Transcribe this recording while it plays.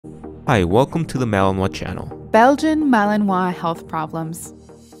Hi, welcome to the Malinois channel. Belgian Malinois health problems.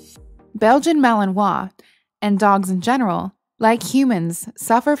 Belgian Malinois, and dogs in general, like humans,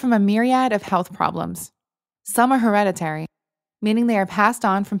 suffer from a myriad of health problems. Some are hereditary, meaning they are passed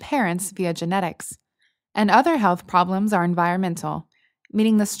on from parents via genetics, and other health problems are environmental,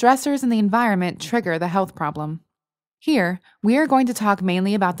 meaning the stressors in the environment trigger the health problem. Here, we are going to talk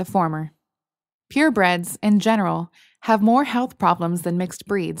mainly about the former. Purebreds, in general, have more health problems than mixed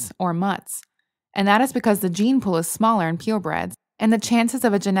breeds, or mutts, and that is because the gene pool is smaller in purebreds, and the chances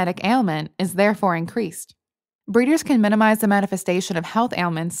of a genetic ailment is therefore increased. Breeders can minimize the manifestation of health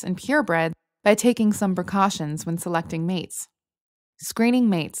ailments in purebreds by taking some precautions when selecting mates. Screening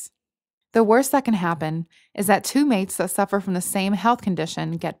mates. The worst that can happen is that two mates that suffer from the same health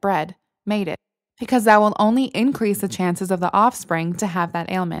condition get bred, mated, because that will only increase the chances of the offspring to have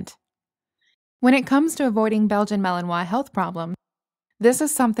that ailment. When it comes to avoiding Belgian Malinois health problems, this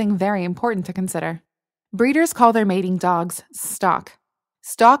is something very important to consider. Breeders call their mating dogs stock.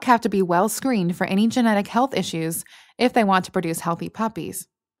 Stock have to be well screened for any genetic health issues if they want to produce healthy puppies.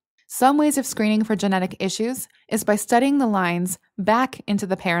 Some ways of screening for genetic issues is by studying the lines back into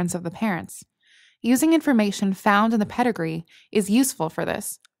the parents of the parents. Using information found in the pedigree is useful for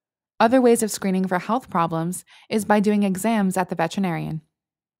this. Other ways of screening for health problems is by doing exams at the veterinarian.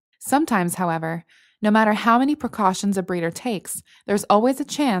 Sometimes, however, no matter how many precautions a breeder takes, there's always a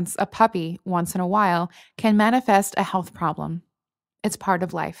chance a puppy, once in a while, can manifest a health problem. It's part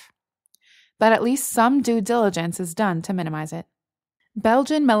of life. But at least some due diligence is done to minimize it.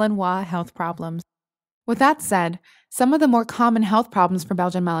 Belgian Malinois health problems. With that said, some of the more common health problems for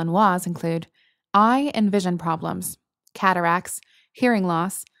Belgian Malinois include eye and vision problems, cataracts, hearing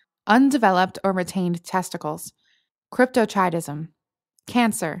loss, undeveloped or retained testicles, cryptotidism,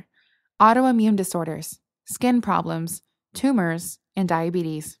 cancer, autoimmune disorders, skin problems, tumors, and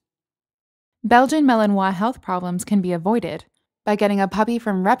diabetes. Belgian Malinois health problems can be avoided by getting a puppy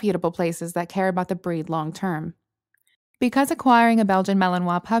from reputable places that care about the breed long term. Because acquiring a Belgian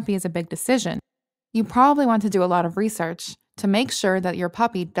Malinois puppy is a big decision, you probably want to do a lot of research to make sure that your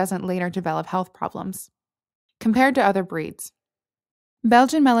puppy doesn't later develop health problems. Compared to other breeds,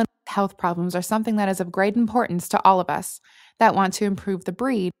 Belgian Malinois health problems are something that is of great importance to all of us that want to improve the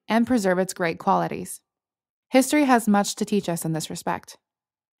breed and preserve its great qualities. History has much to teach us in this respect.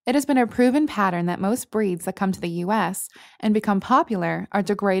 It has been a proven pattern that most breeds that come to the US and become popular are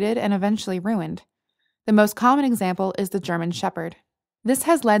degraded and eventually ruined. The most common example is the German Shepherd. This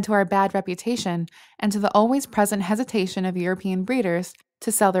has led to our bad reputation and to the always present hesitation of European breeders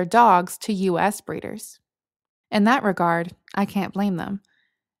to sell their dogs to US breeders. In that regard, I can't blame them.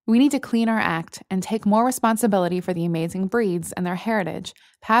 We need to clean our act and take more responsibility for the amazing breeds and their heritage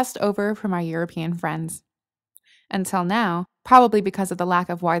passed over from our European friends. Until now, probably because of the lack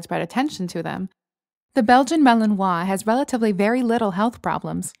of widespread attention to them, the Belgian Malinois has relatively very little health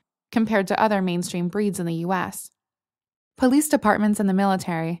problems compared to other mainstream breeds in the US. Police departments and the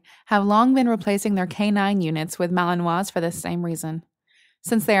military have long been replacing their canine units with Malinois for this same reason.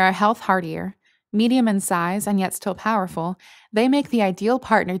 Since they are health hardier, medium in size and yet still powerful, they make the ideal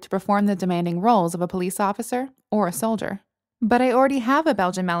partner to perform the demanding roles of a police officer or a soldier. But I already have a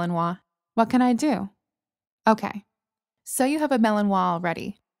Belgian Malinois. What can I do? Okay, so you have a Malinois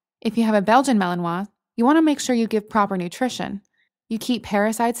already. If you have a Belgian Malinois, you want to make sure you give proper nutrition. You keep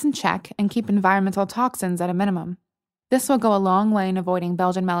parasites in check and keep environmental toxins at a minimum. This will go a long way in avoiding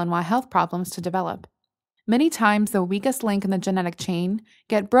Belgian Malinois health problems to develop. Many times, the weakest link in the genetic chain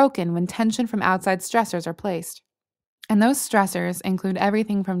get broken when tension from outside stressors are placed. And those stressors include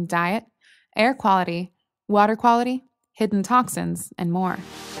everything from diet, air quality, water quality, hidden toxins, and more.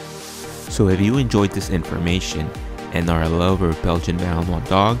 So if you enjoyed this information and are a lover of Belgian Malinois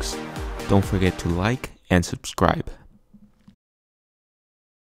dogs, don't forget to like and subscribe.